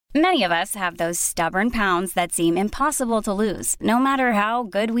Many of us have those stubborn pounds that seem impossible to lose, no matter how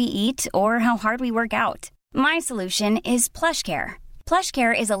good we eat or how hard we work out. My solution is PlushCare.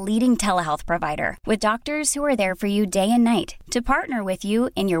 PlushCare is a leading telehealth provider with doctors who are there for you day and night to partner with you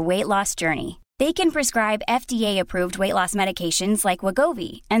in your weight loss journey. They can prescribe FDA-approved weight loss medications like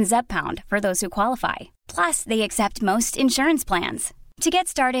Wegovy and Zepbound for those who qualify. Plus, they accept most insurance plans. To get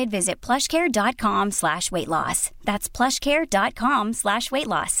started, visit plushcare.com/weightloss. That's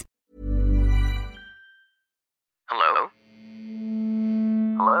plushcare.com/weightloss. Hello?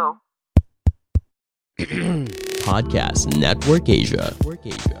 Hello? Podcast Network Asia.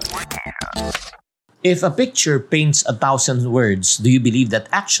 If a picture paints 1,000 words, do you believe that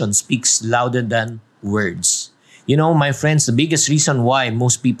action speaks louder than words? You know, my friends, the biggest reason why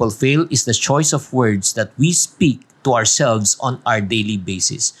most people fail is the choice of words that we speak to ourselves on our daily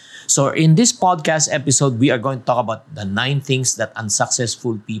basis. So in this podcast episode, we are going to talk about the 9 things that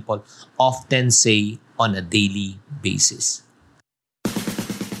unsuccessful people often say on a daily basis.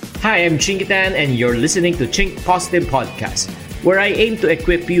 Hi, I'm Chinkitan and you're listening to Chink Positive Podcast, where I aim to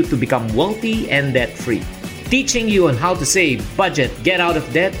equip you to become wealthy and debt-free, teaching you on how to save, budget, get out of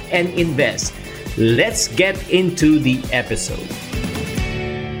debt, and invest. Let's get into the episode.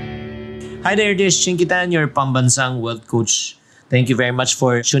 Hi there, this is Chinkitan, your pambansang wealth coach. Thank you very much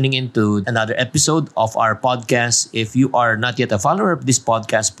for tuning in to another episode of our podcast. If you are not yet a follower of this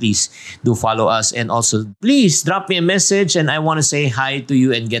podcast, please do follow us. And also, please drop me a message and I want to say hi to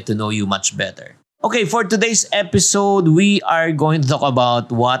you and get to know you much better. Okay, for today's episode, we are going to talk about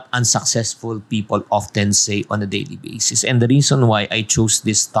what unsuccessful people often say on a daily basis. And the reason why I chose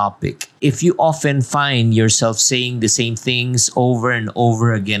this topic, if you often find yourself saying the same things over and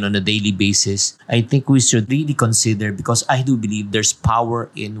over again on a daily basis, I think we should really consider, because I do believe there's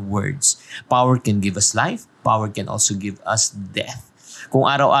power in words. Power can give us life. Power can also give us death. Kung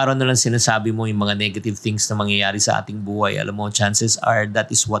araw-araw na lang sinasabi mo yung mga negative things na mangyayari sa ating buhay, alam mo, chances are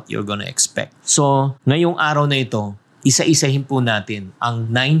that is what you're gonna expect. So, ngayong araw na ito, isa-isahin po natin ang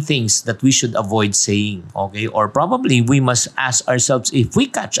 9 things that we should avoid saying, okay? Or probably we must ask ourselves if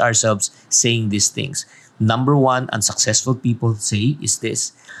we catch ourselves saying these things. Number 1, unsuccessful people say is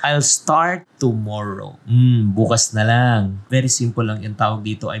this: I'll start tomorrow. Bukas na lang. Very simple lang, yung tawag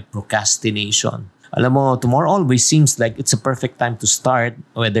dito ay procrastination. Alam mo, tomorrow always seems like it's a perfect time to start,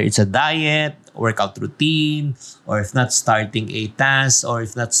 whether it's a diet, workout routine, or if not starting a task, or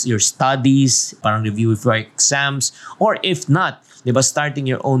if not your studies, parang review for exams, or if not, diba, starting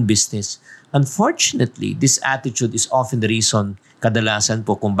your own business. Unfortunately, this attitude is often the reason, kadalasan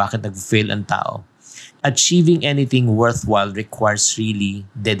po, kung bakit nag-fail ang tao. Achieving anything worthwhile requires really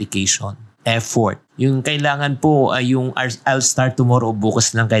dedication, effort. Yung kailangan po ay yung I'll start tomorrow,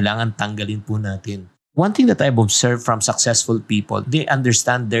 bukas lang, kailangan tanggalin po natin. One thing that I've observed from successful people, they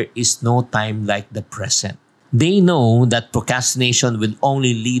understand there is no time like the present. They know that procrastination will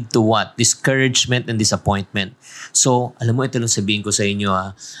only lead to what? Discouragement and disappointment. So, alam mo, ito lang sabihin ko sa inyo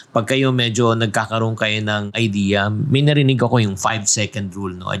pag kayo medyo nagkakaroon kayo ng idea, may narinig ako yung 5-second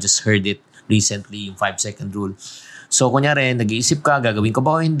rule, no? I just heard it recently, yung 5-second rule. So, kunyari, nag-iisip ka, gagawin ko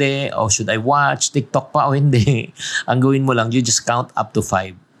ba o hindi? O should I watch TikTok pa o hindi? Ang gawin mo lang, you just count up to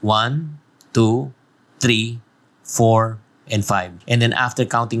 5. 1, 2, 3, 4, and 5. And then after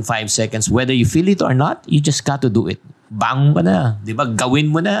counting 5 seconds, whether you feel it or not, you just got to do it. Bang ka na. Diba?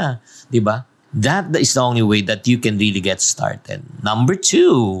 Gawin mo na. Diba? That is the only way that you can really get started. Number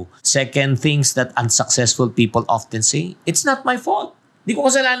 2, second things that unsuccessful people often say, it's not my fault. Di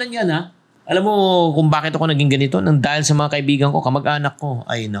ko kasalanan yan, Alam mo kung bakit ako naging ganito? Nang dahil sa mga kaibigan ko, kamag-anak ko.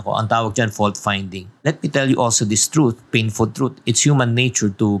 Ay nako, ang tawag dyan, fault finding. Let me tell you also this truth, painful truth. It's human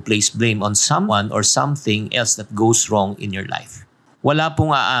nature to place blame on someone or something else that goes wrong in your life. Wala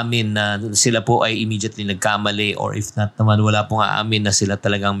pong aamin na sila po ay immediately nagkamali, or if not naman, wala pong aamin na sila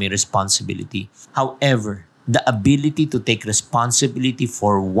talagang may responsibility. However, the ability to take responsibility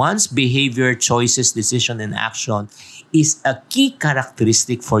for one's behavior, choices, decision, and action is a key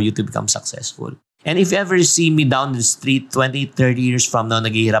characteristic for you to become successful. And if you ever see me down the street 20, 30 years from now,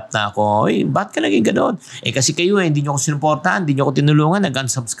 naghihirap na ako, ba't ka naging gano'n? Kasi kayo hindi nyo ako sinuportahan, hindi nyo ako tinulungan,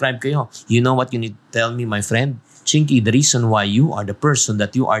 nag-unsubscribe kayo. You know what you need to tell me, my friend? Chinky, the reason why you are the person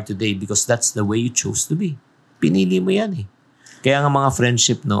that you are today, because that's the way you chose to be. Pinili mo yan Kaya nga mga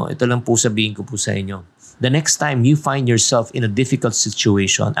friendship, ito lang po sabihin ko po sa inyo. The next time you find yourself in a difficult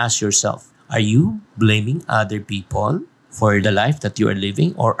situation, ask yourself, are you blaming other people for the life that you are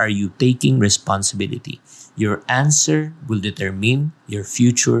living, or are you taking responsibility? Your answer will determine your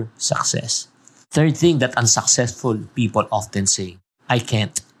future success. Third thing that unsuccessful people often say, I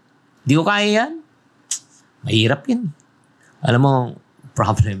can't. Di ko kaya yan. Mahirap yan. Alam mo,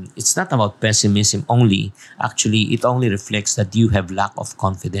 problem, it's not about pessimism only. Actually, it only reflects that you have lack of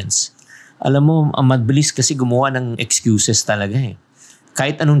confidence. Alam mo, ang mabilis kasi gumawa ng excuses talaga eh.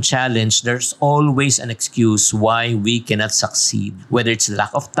 Kahit anong challenge, there's always an excuse why we cannot succeed. Whether it's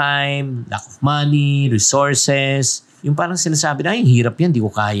lack of time, lack of money, resources. Yung parang sinasabi na, ay, hirap yan, di ko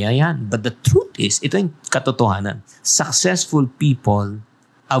kaya yan. But the truth is, ito yung katotohanan. Successful people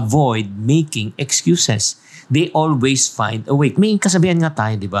avoid making excuses. They always find a way. May kasabihan nga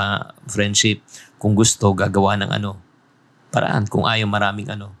tayo, di ba, friendship, kung gusto, gagawa ng paraan. Kung ayaw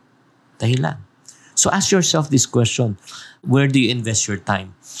maraming dahilan. So ask yourself this question. Where do you invest your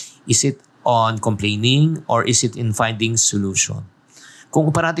time? Is it on complaining or is it in finding solution? Kung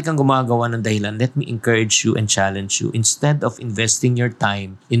parati kang gumagawa ng dahilan, let me encourage you and challenge you. Instead of investing your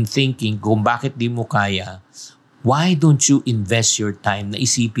time in thinking kung bakit di mo kaya, why don't you invest your time na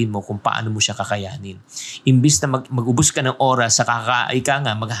isipin mo kung paano mo siya kakayanin? Imbis na mag-ubos ka ng oras sa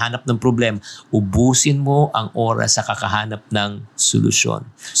maghahanap ng problem, ubusin mo ang oras sa kakahanap ng solusyon.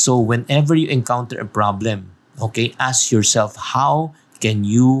 So whenever you encounter a problem, okay, ask yourself, how can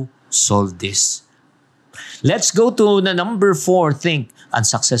you solve this? Let's go to the number 4 thing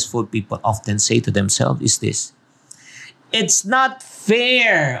unsuccessful people often say to themselves is this. It's not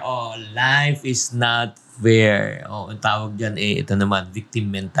fair. Oh, life is not fair. Oh, ang tawag dyan ito naman,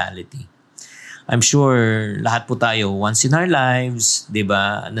 victim mentality. I'm sure lahat po tayo, once in our lives, di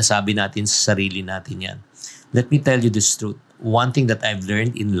ba, nasabi natin sa sarili natin yan. Let me tell you this truth. One thing that I've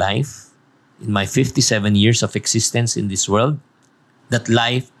learned in life, in my 57 years of existence in this world, that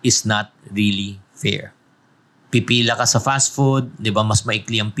life is not really fair. Pipila ka sa fast food, di ba, mas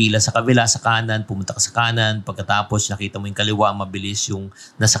maikli ang pila sa kabila, sa kanan, pumunta ka sa kanan, pagkatapos nakita mo yung kaliwa, mabilis yung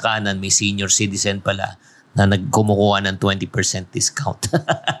nasa kanan, may senior citizen pala na nagkumukuha ng 20% discount.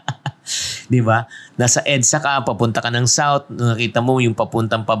 Di ba? Nasa EDSA ka, papunta ka ng south, nakita mo yung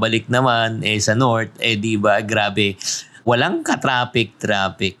papuntang pabalik naman sa north, di ba, grabe, walang ka-traffic.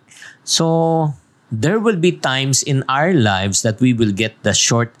 So, there will be times in our lives that we will get the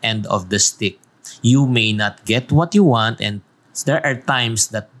short end of the stick. You may not get what you want, and there are times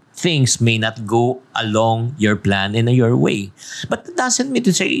that things may not go along your plan and your way. But that doesn't mean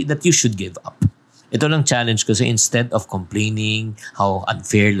to say that you should give up. Ito lang challenge ko. So instead of complaining how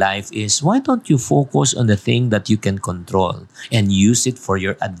unfair life is, why don't you focus on the thing that you can control and use it for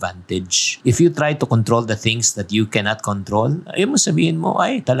your advantage? If you try to control the things that you cannot control, ayun mo sabihin mo,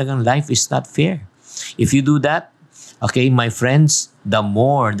 ay, talagang life is not fair. If you do that, okay, my friends, the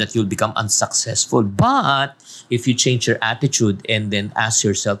more that you'll become unsuccessful. But if you change your attitude and then ask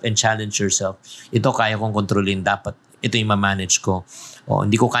yourself and challenge yourself, ito kaya kong kontrolin, dapat ito yung ma-manage ko. O,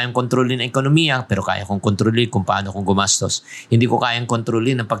 hindi ko kayang kontrolin ang ekonomiya, pero kaya kong kontrolin kung paano kong gumastos. Hindi ko kayang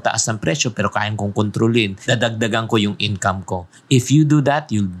kontrolin ang pagtaas ng presyo, pero kayang kong kontrolin, dadagdagan ko yung income ko. If you do that,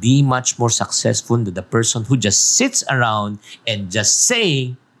 you'll be much more successful than the person who just sits around and just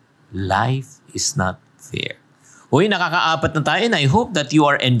say, life is not fair. Uy, nakaka-4 na tayo, and I hope that you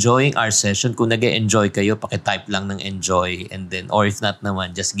are enjoying our session. Kung nag-enjoy kayo, pakitype lang ng enjoy, and then, or if not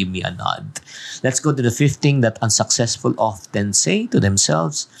naman, just give me a nod. Let's go to the 5th thing that unsuccessful often say to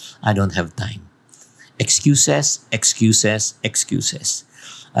themselves, I don't have time. Excuses.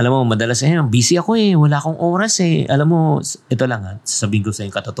 Alam mo, madalas busy ako wala akong oras Alam mo, ito lang sasabihin ko sa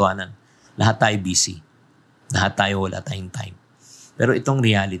yung katotohanan. Lahat tayo busy. Lahat tayo wala tayong time. Pero itong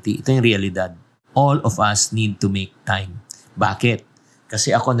reality, ito yung realidad. All of us need to make time. Bakit?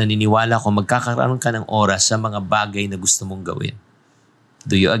 Kasi ako naniniwala kung magkakaroon ka ng oras sa mga bagay na gusto mong gawin.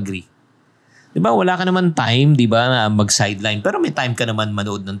 Do you agree? Diba, wala ka naman time, diba, mag-sideline. Pero may time ka naman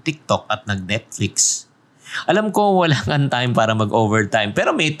manood ng TikTok at nag-Netflix. Alam ko, wala kang time para mag-overtime.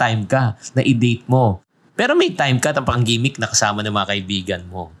 Pero may time ka na i-date mo. Pero may time ka na pang-gimmick na kasama ng mga kaibigan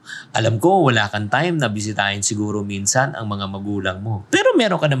mo. Alam ko, wala kang time na bisitahin siguro minsan ang mga magulang mo. Pero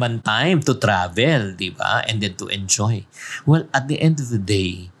meron ka naman time to travel, di ba? And then to enjoy. Well, at the end of the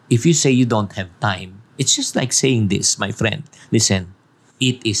day, if you say you don't have time, it's just like saying this, my friend. Listen,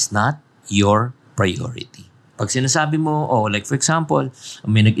 it is not your priority. Pag sinasabi mo, like for example,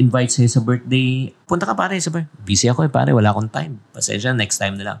 may nag-invite sa'yo sa birthday, punta ka pare sa birthday. Busy ako pare, wala akong time. Pasensya, next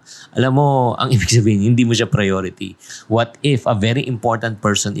time na lang. Alam mo, ang ibig sabihin, hindi mo siya priority. What if a very important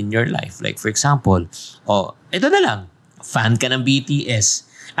person in your life, like for example, ito na lang, fan ka ng BTS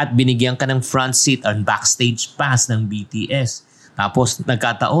at binigyan ka ng front seat or backstage pass ng BTS. Tapos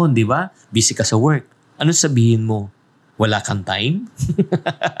nagkataon, di ba? Busy ka sa work. Ano sabihin mo? Wala kang time?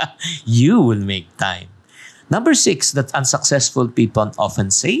 You will make time. Number 6 that unsuccessful people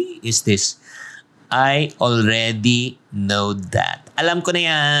often say is this, I already know that. Alam ko na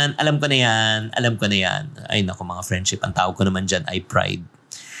yan. Ay naku mga friendship, ang tawag ko naman dyan ay pride.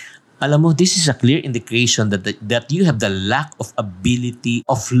 Alam mo, this is a clear indication that you have the lack of ability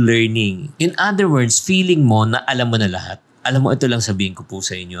of learning. In other words, feeling mo na alam mo na lahat. Alam mo, ito lang sabihin ko po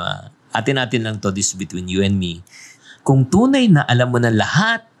sa inyo. Atin-atin lang to, this between you and me. Kung tunay na alam mo na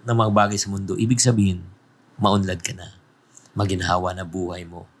lahat ng mga bagay sa mundo, ibig sabihin, maunlad ka na. Maginhawa na buhay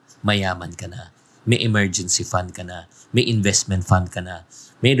mo. Mayaman ka na. May emergency fund ka na. May investment fund ka na.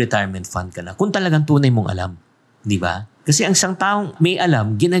 May retirement fund ka na. Kung talagang tunay mong alam. Di ba? Kasi ang isang taong may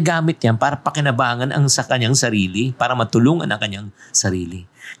alam, ginagamit yan para pakinabangan ang sa kanyang sarili, para matulungan ang kanyang sarili.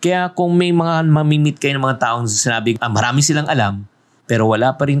 Kaya kung may mga mamimit kayo ng mga taong sinabi, marami silang alam, pero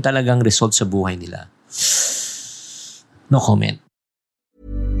wala pa rin talagang result sa buhay nila. No comment.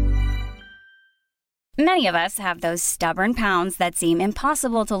 Many of us have those stubborn pounds that seem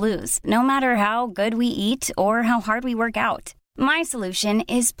impossible to lose, no matter how good we eat or how hard we work out. My solution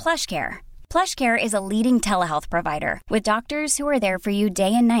is PlushCare. PlushCare is a leading telehealth provider with doctors who are there for you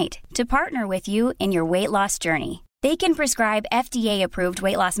day and night to partner with you in your weight loss journey. They can prescribe FDA-approved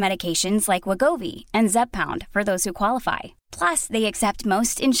weight loss medications like Wegovy and Zepbound for those who qualify. Plus, they accept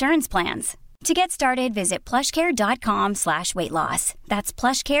most insurance plans. To get started, visit plushcare.com/weightloss. That's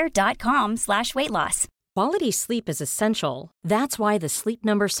plushcare.com/weightloss. Quality sleep is essential. That's why the Sleep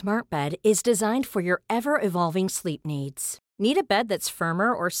Number Smart Bed is designed for your ever-evolving sleep needs. Need a bed that's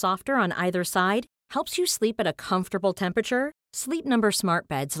firmer or softer on either side? Helps you sleep at a comfortable temperature? Sleep Number Smart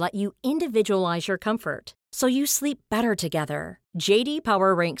Beds let you individualize your comfort, so you sleep better together. JD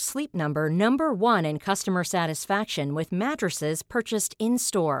Power ranks Sleep Number number 1 in customer satisfaction with mattresses purchased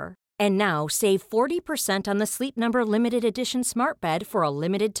in-store. And now, save 40% on the Sleep Number Limited Edition Smart Bed for a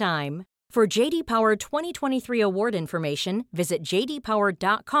limited time. For JD Power 2023 award information, visit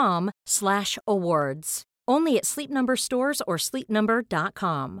jdpower.com/awards. Only at Sleep Number stores or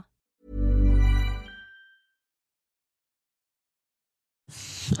sleepnumber.com.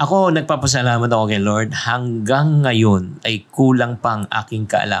 Ako, nagpapasalamat ako kay Lord. Hanggang ngayon ay kulang pang aking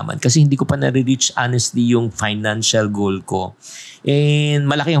kaalaman kasi hindi ko pa nare-reach honestly yung financial goal ko. And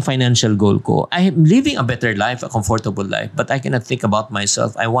malaki ang financial goal ko. I am living a better life, a comfortable life, but I cannot think about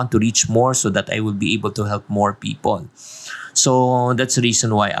myself. I want to reach more so that I will be able to help more people. So that's the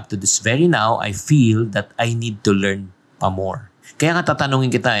reason why up to this very now, I feel that I need to learn pa more. Kaya nga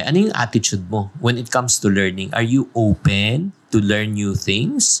tatanungin kita, ano yung attitude mo when it comes to learning? Are you open to learn new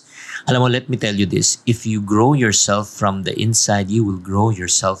things? Alam mo, let me tell you this. If you grow yourself from the inside, you will grow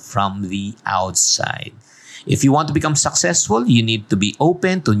yourself from the outside. If you want to become successful, you need to be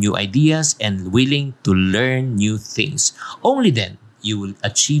open to new ideas and willing to learn new things. Only then, you will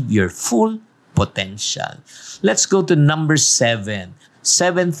achieve your full potential. Let's go to number 7.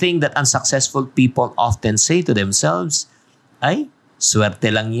 7 thing that unsuccessful people often say to themselves, ay,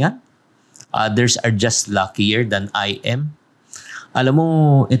 swerte lang yan. Others are just luckier than I am. Alam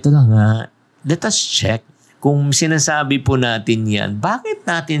mo, ito lang let us check kung sinasabi po natin yan. Bakit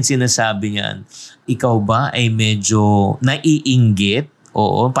natin sinasabi yan? Ikaw ba ay medyo naiinggit?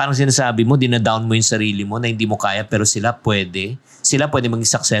 Oo, parang sinasabi mo, dinadown mo yung sarili mo na hindi mo kaya pero sila pwede. Sila pwede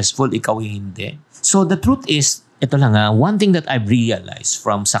maging successful, ikaw hindi. So the truth is, ito lang one thing that I've realized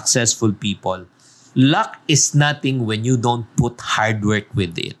from successful people, luck is nothing when you don't put hard work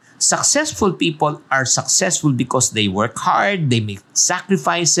with it. Successful people are successful because they work hard, they make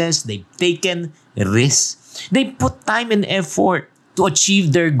sacrifices, they've taken risks. They put time and effort to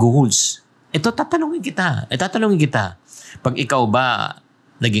achieve their goals. Tatanungin kita. Pag ikaw ba,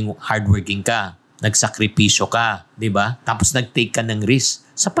 naging hardworking ka, nagsakripisyo ka, di ba? Tapos nag-take ka ng risk.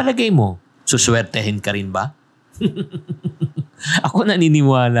 Sa palagay mo, suswertehin ka rin ba? Ako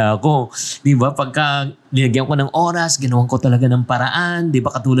naniniwala ako. Di ba? Pagka nilagyan ko ng oras, ginawan ko talaga ng paraan. Di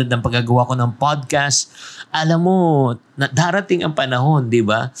ba? Katulad ng paggagawa ko ng podcast. Alam mo, darating ang panahon, di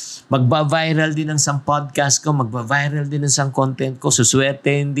ba? Magba-viral din ang isang podcast ko, magba-viral din ang isang content ko.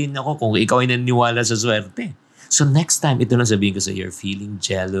 Suswertehin din ako kung ikaw ay naniniwala sa swerte. So next time, ito lang sabihin ko sa you're feeling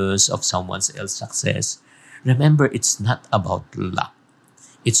jealous of someone else's success. Remember, it's not about luck.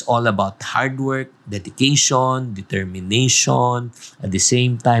 It's all about hard work, dedication, determination, at the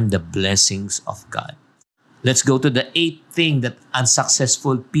same time, the blessings of God. Let's go to the 8th thing that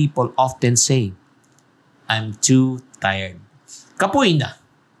unsuccessful people often say. I'm too tired. Kapoy na.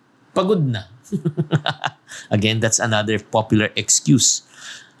 Pagod na. Again, that's another popular excuse.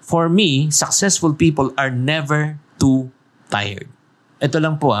 For me, successful people are never too tired. Ito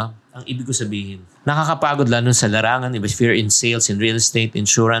lang po Ang ibig ko sabihin, nakakapagod lalo sa larangan, if you're in sales, in real estate,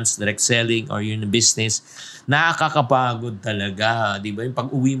 insurance, direct selling, or you're in a business, nakakapagod talaga. Di ba? Yung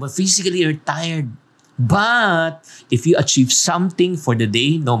pag-uwi mo, physically you're tired. But if you achieve something for the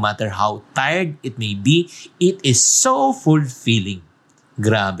day, no matter how tired it may be, it is so fulfilling.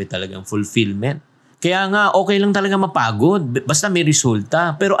 Grabe talagang fulfillment. Kaya nga, okay lang talaga mapagod. Basta may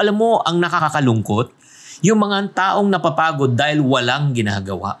resulta. Pero alam mo, ang nakakalungkot, yung mga taong napapagod dahil walang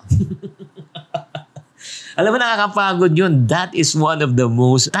ginagawa. Alam mo, nakakapagod yun. That is one of the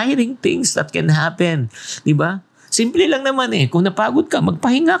most tiring things that can happen. Diba? Simple lang naman eh. Kung napagod ka,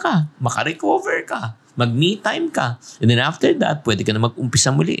 magpahinga ka. Makarecover ka. Mag-me time ka. And then after that, pwede ka na mag-umpisa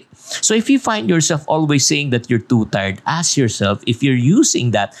muli. So if you find yourself always saying that you're too tired, ask yourself if you're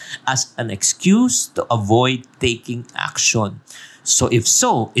using that as an excuse to avoid taking action. So if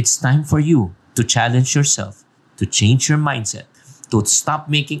so, it's time for you to challenge yourself, to change your mindset, to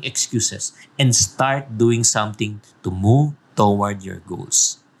stop making excuses, and start doing something to move toward your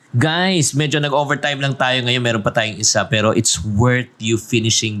goals. Guys, medyo nag-overtime lang tayo ngayon. Meron pa tayong isa, pero it's worth you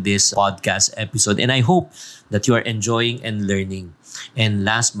finishing this podcast episode. And I hope that you are enjoying and learning. And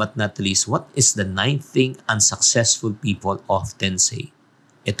last but not least, what is the 9th thing unsuccessful people often say?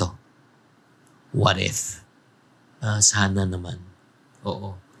 Ito. What if? Sana naman.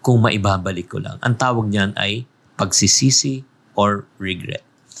 Oo. Kung maibabalik ko lang. Ang tawag niyan ay pagsisisi or regret.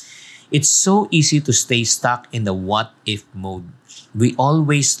 It's so easy to stay stuck in the what if mode. We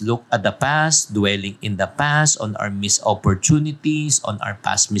always look at the past, dwelling in the past, on our missed opportunities, on our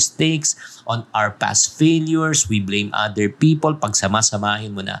past mistakes, on our past failures. We blame other people. Pag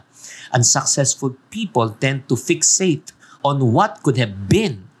sama-samahin mo na. Unsuccessful people tend to fixate on what could have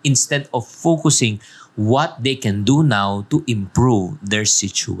been instead of focusing what they can do now to improve their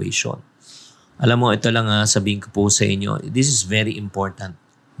situation. Alam mo, ito lang sabihin ko po sa inyo, this is very important.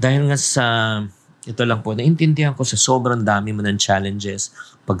 Dahil nga sa, ito lang po, naintindihan ko sa sobrang dami mo ng challenges,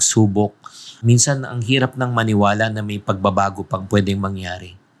 pagsubok. Minsan, ang hirap ng maniwala na may pagbabago pang pwedeng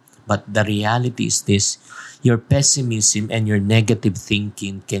mangyari. But the reality is this, your pessimism and your negative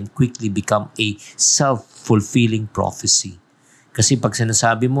thinking can quickly become a self-fulfilling prophecy. Kasi pag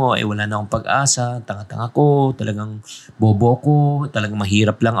sinasabi mo, wala na akong pag-asa, tanga-tanga ko, talagang bobo ko, talagang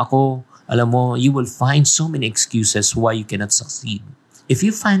mahirap lang ako, alam mo, you will find so many excuses why you cannot succeed. If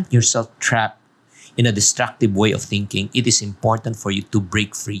you find yourself trapped in a destructive way of thinking, it is important for you to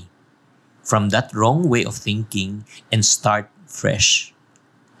break free from that wrong way of thinking and start fresh.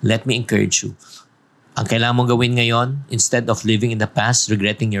 Let me encourage you. Ang kailangan mong gawin ngayon, instead of living in the past,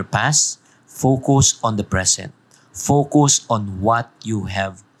 regretting your past, focus on the present. Focus on what you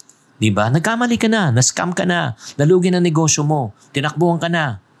have. Diba? Nagkamali ka na, na-scam ka na, nalugi na negosyo mo, tinakbuhan ka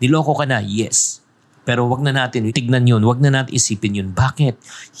na, niloko ka na, yes. Pero wag na natin tignan yun, wag na natin isipin yun. Bakit?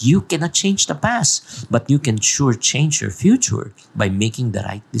 You cannot change the past, but you can sure change your future by making the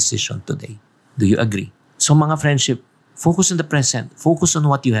right decision today. Do you agree? So mga friendship, focus on the present, focus on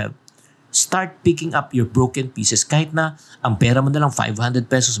what you have. Start picking up your broken pieces. Kahit na ang pera mo na lang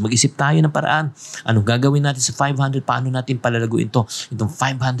 500 pesos, mag-isip tayo ng paraan. Anong gagawin natin sa 500? Paano natin palalaguin ito? Itong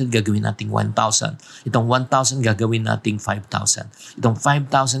 500 gagawin natin 1,000. Itong 1,000 gagawin natin 5,000. Itong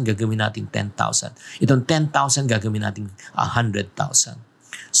 5,000 gagawin natin 10,000. Itong 10,000 gagawin natin 100,000.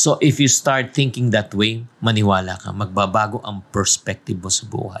 So if you start thinking that way, maniwala ka, magbabago ang perspective mo sa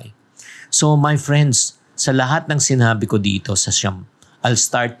buhay. So my friends, sa lahat ng sinabi ko dito sa siyam, I'll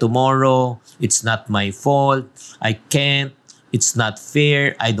start tomorrow. It's not my fault. I can't. It's not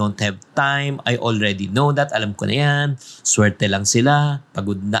fair. I don't have time. I already know that. Alam ko na yan. Swerte lang sila.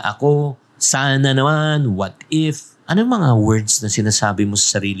 Pagod na ako. Sana naman. What if? Anong mga words na sinasabi mo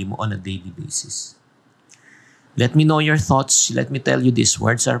sa sarili mo on a daily basis? Let me know your thoughts. Let me tell you, these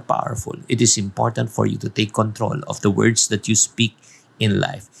words are powerful. It is important for you to take control of the words that you speak in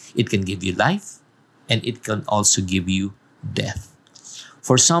life. It can give you life, and it can also give you death.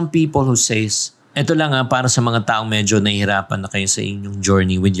 For some people who says, ito lang para sa mga taong medyo nahihirapan na kayo sa inyong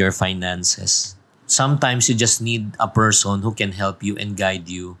journey with your finances. Sometimes you just need a person who can help you and guide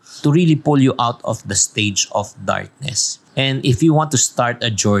you to really pull you out of the stage of darkness. And if you want to start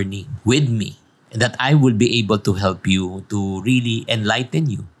a journey with me, that I will be able to help you to really enlighten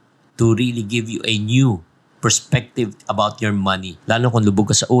you, to really give you a new perspective about your money. Lalo kung lubog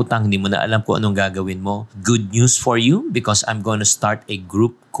ka sa utang, hindi mo na alam kung anong gagawin mo. Good news for you because I'm gonna start a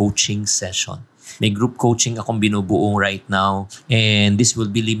group coaching session. May group coaching akong binubuong right now and this will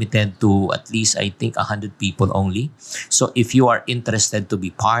be limited to at least I think 100 people only. So if you are interested to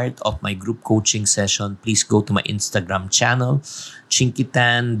be part of my group coaching session, please go to my Instagram channel, Chinky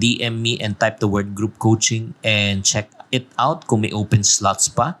Tan, DM me and type the word group coaching and check it out kung may open slots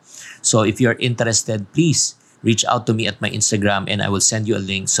pa. So if you're interested, please reach out to me at my Instagram and I will send you a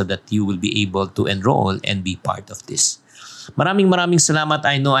link so that you will be able to enroll and be part of this. Maraming salamat.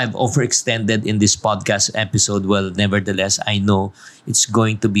 I know I've overextended in this podcast episode. Well, nevertheless, I know it's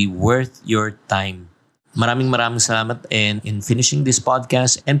going to be worth your time. Maraming salamat in finishing this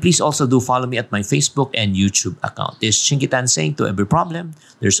podcast. And please also do follow me at my Facebook and YouTube account. This is Chinkitan saying to every problem,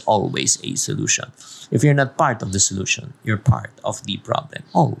 there's always a solution. If you're not part of the solution, you're part of the problem.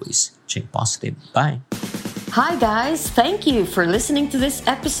 Always Chink Positive. Bye. Hi guys, thank you for listening to this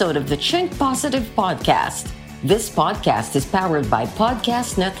episode of the Chink Positive Podcast. This podcast is powered by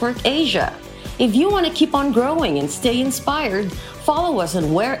Podcast Network Asia. If you want to keep on growing and stay inspired, follow us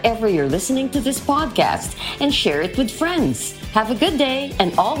on wherever you're listening to this podcast and share it with friends. Have a good day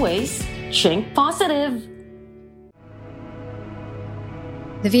and always Chink Positive.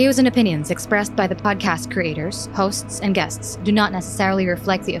 The views and opinions expressed by the podcast creators, hosts, and guests do not necessarily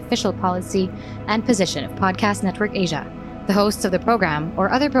reflect the official policy and position of Podcast Network Asia, the hosts of the program,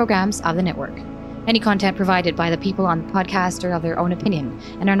 or other programs of the network. Any content provided by the people on the podcast are of their own opinion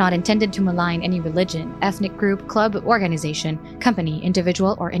and are not intended to malign any religion, ethnic group, club, organization, company,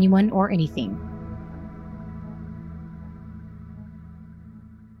 individual, or anyone or anything.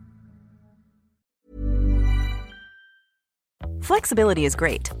 Flexibility is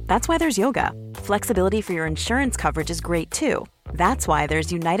great. That's why there's yoga. Flexibility for your insurance coverage is great too. That's why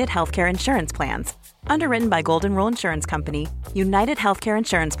there's United Healthcare Insurance Plans. Underwritten by Golden Rule Insurance Company, United Healthcare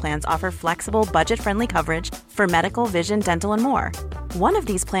Insurance Plans offer flexible, budget-friendly coverage for medical, vision, dental, and more. One of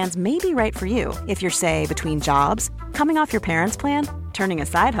these plans may be right for you if you're, say, between jobs, coming off your parents' plan, turning a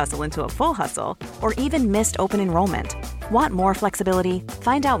side hustle into a full hustle, or even missed open enrollment. Want more flexibility?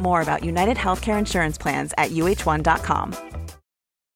 Find out more about United Healthcare Insurance Plans at uh1.com.